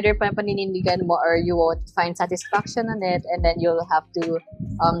 it's either paninindigan mo or you won't find satisfaction on it, and then you'll have to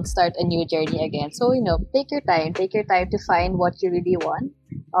start a new journey again. So, take your time to find what you really want.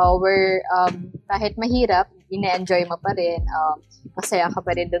 Where kahit mahirap, ina-enjoy mo pa rin, masaya ka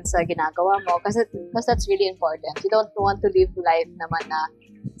pa rin dun sa ginagawa mo, kasi that's really important. You don't want to live life naman na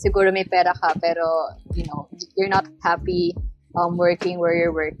siguro may pera ka pero you're not happy working where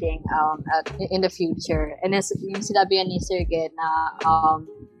you're working in the future. And as yung sinabi ni Sir Gen na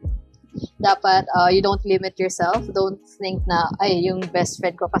dapat you don't limit yourself. Don't think na yung best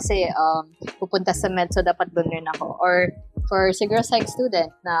friend ko kasi pupunta sa med, so dapat doon rin ako. Or for siguro psych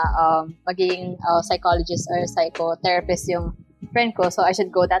student na maging psychologist or psychotherapist yung friend ko, so I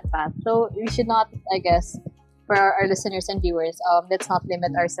should go that path. So we should not, I guess, for our listeners and viewers, let's not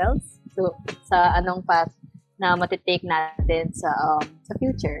limit ourselves to sa anong path na matitake natin sa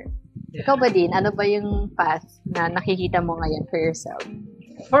future. Yeah. Ikaw ba din, ano ba yung path na nakikita mo ngayon for yourself?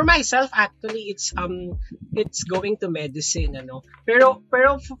 For myself, actually, it's going to medicine, ano. Pero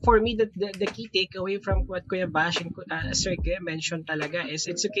for me, the key takeaway from what Kuya Bash and Sir Kuya mentioned talaga is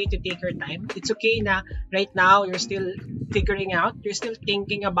it's okay to take your time. It's okay na right now you're still figuring out, you're still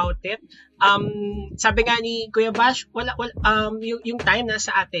thinking about it. Sabi nga ni Kuya Bash, yung time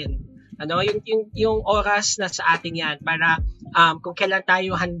nasa atin. Ano, yung oras na sa atin yan para kung kailan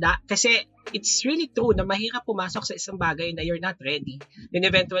tayo handa. Kasi it's really true na mahirap pumasok sa isang bagay na you're not ready. And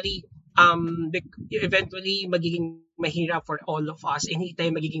eventually magiging mahirap for all of us, hindi tayo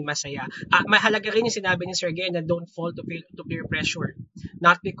magiging masaya. Mahalaga rin yung sinabi ni Sir Gay na don't fall to peer pressure.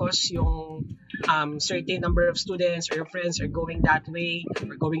 Not because yung certain number of students or your friends are going that way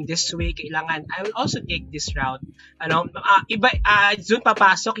or going this way, kailangan I will also take this route. Ano, doon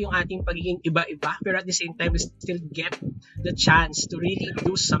papasok yung ating pagiging iba-iba, pero at the same time we still get the chance to really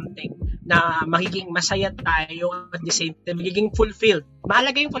do something na magiging masaya tayo, at the same time magiging fulfilled.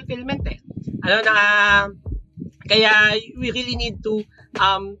 Mahalaga yung fulfillment eh. Kaya we really need to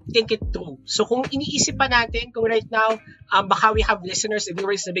think it through. So kung iniisip pa natin, kung right now, baka we have listeners and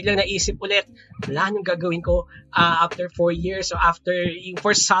viewers na biglang naisip ulit, wala nang gagawin ko after 4 years, so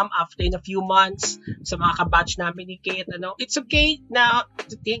for some, after in a few months, sa mga kabatch namin ni Kate, it's okay na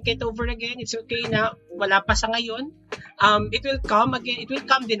to think it over again. It's okay na wala pa sa ngayon. It will come again. It will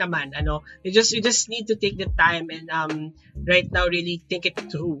come din naman. You just need to take the time and right now really think it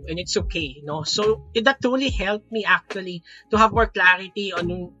through, and it's okay. So that truly helped me actually to have more clarity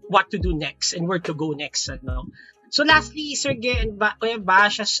on what to do next and where to go next. So lastly, Sir Gay and Kuya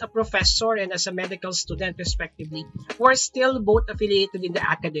Bash, as a professor and as a medical student respectively, we're still both affiliated in the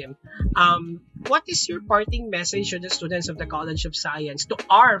academy. What is your parting message to the students of the College of Science, to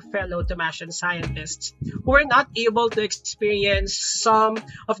our fellow Tomasian scientists who are not able to experience some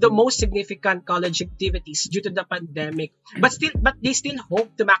of the most significant college activities due to the pandemic, but they still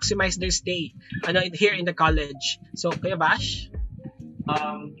hope to maximize their stay here in the college? So Kuya Bash?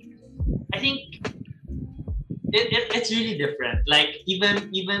 I think it's really different. Like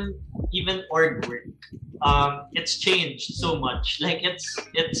even org work, it's changed so much. Like it's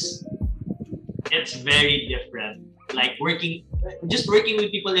very different. Like working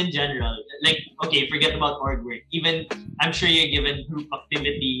with people in general. Like, okay, forget about org work. Even I'm sure you're given group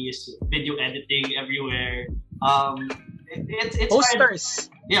activities, video editing everywhere. It's Posters.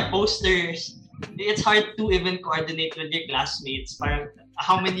 Hard. Yeah, posters. It's hard to even coordinate with your classmates. Parang,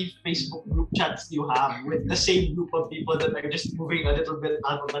 how many Facebook group chats do you have with the same group of people that are just moving a little bit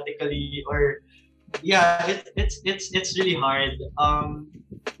alphabetically? Or it's really hard.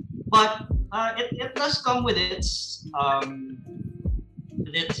 But it does come with its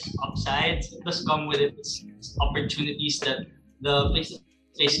upsides. It does come with its opportunities that the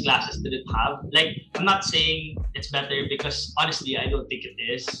face-to-face classes didn't have. Like, I'm not saying it's better, because honestly I don't think it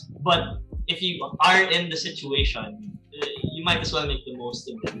is. But if you are in the situation, you might as well make the most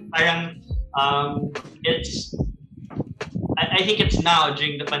of it. Parang, I think it's now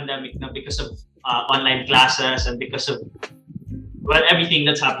during the pandemic now, because of online classes and because of everything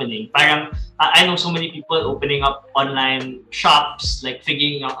that's happening. Parang, I know so many people opening up online shops, like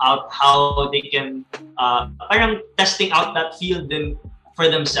figuring out how they can parang testing out that field for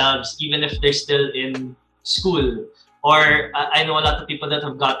themselves, even if they're still in school. Or I know a lot of people that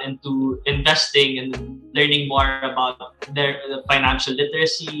have got into investing and learning more about their financial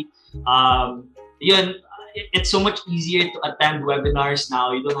literacy. It's so much easier to attend webinars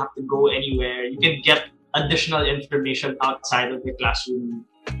now. You don't have to go anywhere. You can get additional information outside of the classroom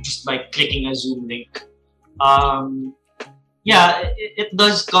just by clicking a Zoom link. It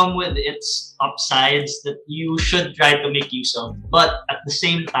does come with its upsides that you should try to make use of. But at the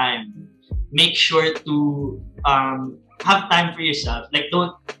same time, make sure to have time for yourself. Like,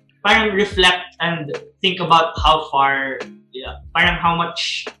 don't parang reflect and think about how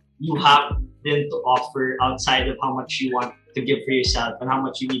much you have then to offer outside of how much you want to give for yourself and how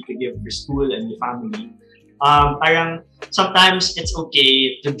much you need to give for school and your family. Parang sometimes it's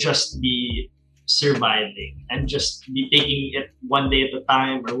okay to just be surviving and just be taking it one day at a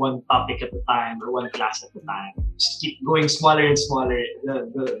time, or one topic at a time, or one class at a time. Just keep going smaller and smaller,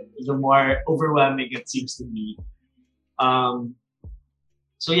 the more overwhelming it seems to be.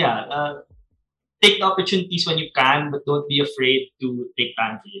 Take the opportunities when you can, but don't be afraid to take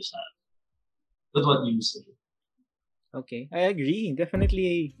time for yourself. That's what you say. Okay, I agree.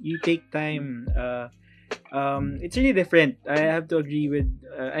 Definitely, you take time. It's really different. I have to agree with.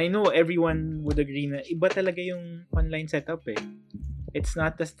 I know everyone would agree na iba talaga yung online setup eh. It's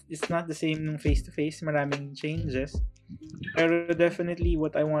not the same nung face to face. Maraming changes. Pero definitely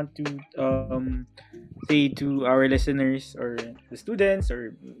what I want to say to our listeners or the students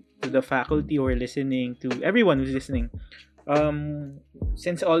or to the faculty who are listening, to everyone who's listening,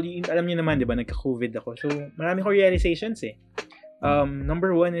 since alam niyo naman, di ba, nagka-COVID ako. So, marami ko realizations eh.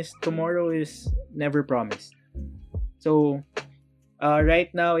 Number one is tomorrow is never promised. So, right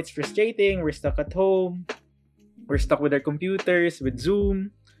now, it's frustrating. We're stuck at home. We're stuck with our computers, with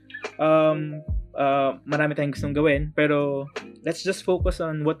Zoom. Marami tayong gustong gawin. Pero, let's just focus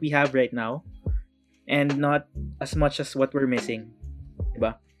on what we have right now and not as much as what we're missing.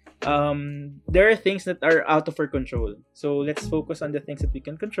 Diba? There are things that are out of our control. So, let's focus on the things that we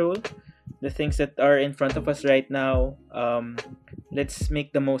can control. The things that are in front of us right now. Let's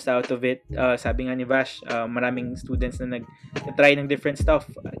make the most out of it. Sabi nga ni Vash, maraming students na nag-try ng different stuff.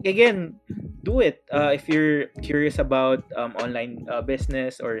 Again, do it. If you're curious about online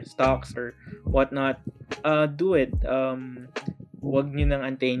business or stocks or whatnot, do it. Huwag nyo nang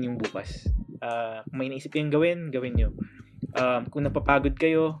antayin yung bukas. Kung may naisip kayong gawin nyo. Kung napapagod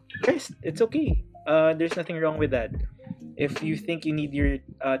kayo, rest. It's okay. There's nothing wrong with that. If you think you need your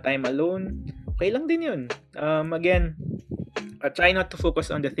time alone, okay lang din yun. Again, try not to focus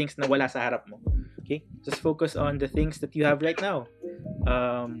on the things na wala sa harap mo. Okay? Just focus on the things that you have right now.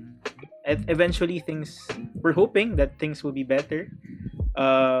 Eventually, we're hoping that things will be better.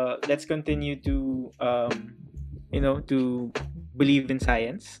 Let's continue to, to believe in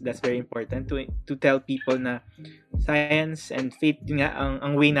science. That's very important. To tell people na science and faith yun nga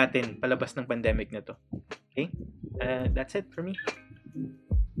ang way natin palabas ng pandemic na to. Okay? That's it for me.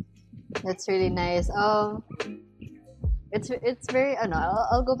 That's really nice. It's very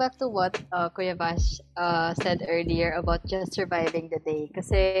I'll go back to what Kuya Bash said earlier about just surviving the day,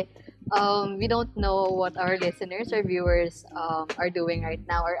 kasi we don't know what our listeners or viewers are doing right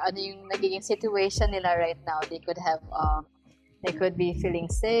now, or ano yung nagiging situation nila right now. They could be feeling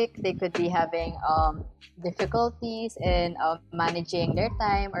sick, they could be having difficulties in managing their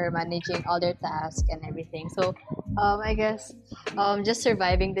time or managing all their tasks and everything. So I guess just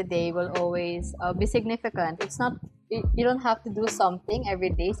surviving the day will always be significant. It's not, you don't have to do something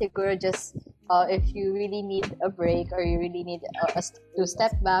every day. Siguro just if you really need a break or you really need to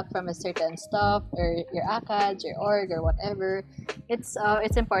step back from a certain stuff or your ACADS, your org or whatever, it's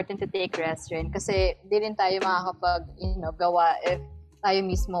important to take rest rin, kasi di rin tayo makakapag gawa if tayo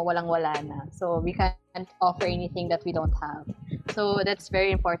mismo walang-wala na. So we can't offer anything that we don't have. So that's very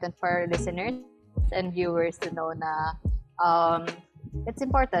important for our listeners and viewers to know na it's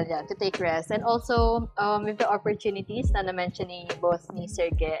important to take rest. And also with the opportunities na na-mention both ni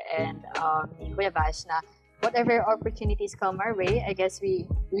Serge and ni Kuya Vash, na whatever opportunities come our way, I guess we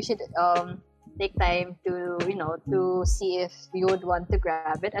should take time to to see if we would want to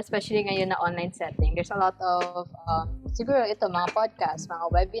grab it, especially ngayon na online setting. There's a lot of siguro ito mga podcasts,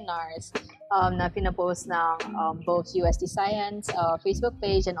 mga webinars na pinapost ng both UST Science Facebook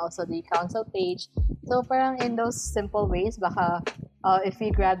page and also the council page. So parang in those simple ways, baka if we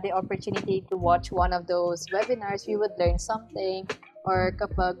grab the opportunity to watch one of those webinars, we would learn something. Or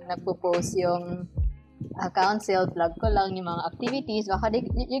kapag nagpo-post yung council, plug ko lang yung mga activities, baka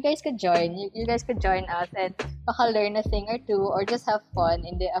you guys could join. You guys could join us and baka learn a thing or two, or just have fun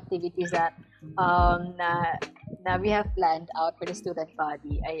in the activities that na we have planned out for the student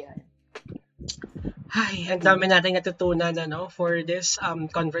body. Ayun. Ay, ang dami natin natutunan for this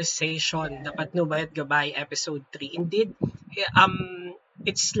conversation. Dapat no bayat gabay episode 3. Indeed,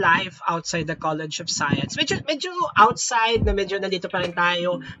 it's life outside the College of Science. Medyo outside na medyo nandito pa rin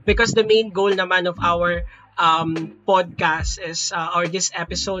tayo, because the main goal naman of our podcast is or this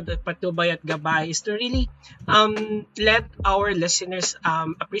episode of Patnubay at Gabay is to really let our listeners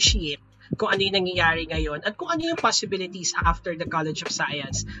appreciate kung ano yung nangyayari ngayon at kung ano yung possibilities after the College of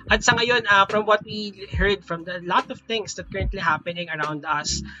Science. At sa ngayon, from what we heard from the lot of things that currently happening around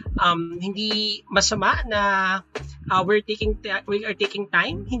us, hindi masama na we are taking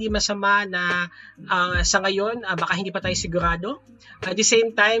time. Hindi masama na sa ngayon, baka hindi pa tayo sigurado. At the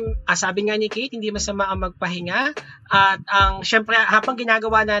same time, sabi nga ni Kate, hindi masama ang magpahinga. At syempre, habang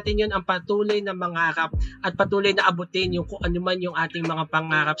ginagawa natin yun, ang patuloy na mangarap at patuloy na abutin yung kung ano man yung ating mga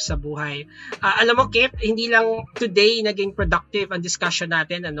pangarap sa buhay. Alam mo, Kate, hindi lang today naging productive ang discussion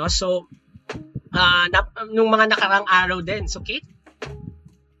natin, So, nung mga nakarang araw din. So, Kate?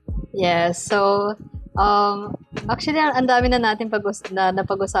 Yes, so actually ang dami na natin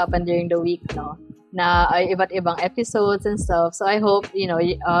napag-usapan during the week, na iba't ibang episodes and stuff. So I hope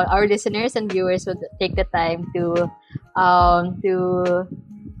our listeners and viewers would take the time to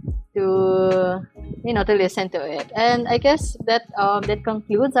listen to it. And I guess that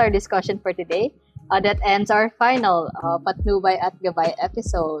concludes our discussion for today. that ends our final Patnubay at Gabay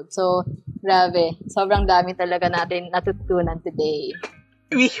episode. So, grabe, sobrang dami talaga natin natutunan today.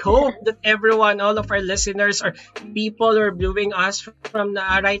 We hope that everyone, all of our listeners or people who are viewing us from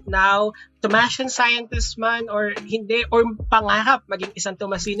right now, Tomasian scientist man or hindi, or pangarap maging isang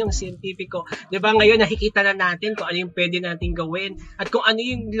Tomasinong siyentipiko. Diba ngayon nakikita na natin kung ano yung pwede natin gawin at kung ano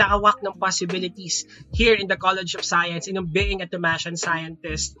yung lawak ng possibilities here in the College of Science in being a Tomasian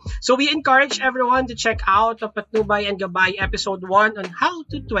scientist. So we encourage everyone to check out the Patnubay and Gabay episode 1 on how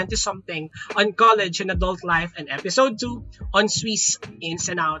to 20-something on college and adult life, and episode 2 on Swiss ins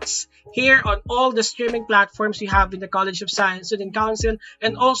and outs. Here on all the streaming platforms we have in the College of Science Student Council,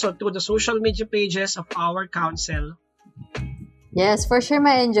 and also through the social media pages of our council. Yes, for sure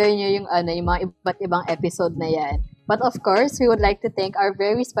ma-enjoy nyo yung mga iba't ibang episode na yan. But of course, we would like to thank our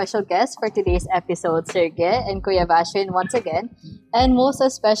very special guests for today's episode, Sir Ge and Kuya Vashwin once again, and most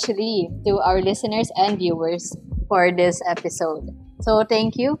especially to our listeners and viewers for this episode. So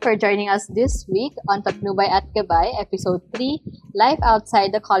thank you for joining us this week on Patnubay at Gabay, episode 3, Life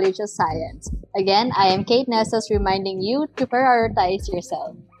Outside the College of Science. Again, I am Kate Nessos reminding you to prioritize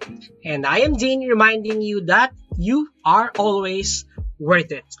yourself. And I am Dean reminding you that you are always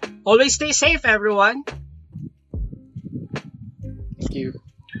worth it. Always stay safe, everyone. Thank you.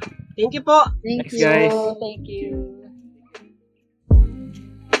 Thank you po. Thank Thanks, you. guys. Thank you.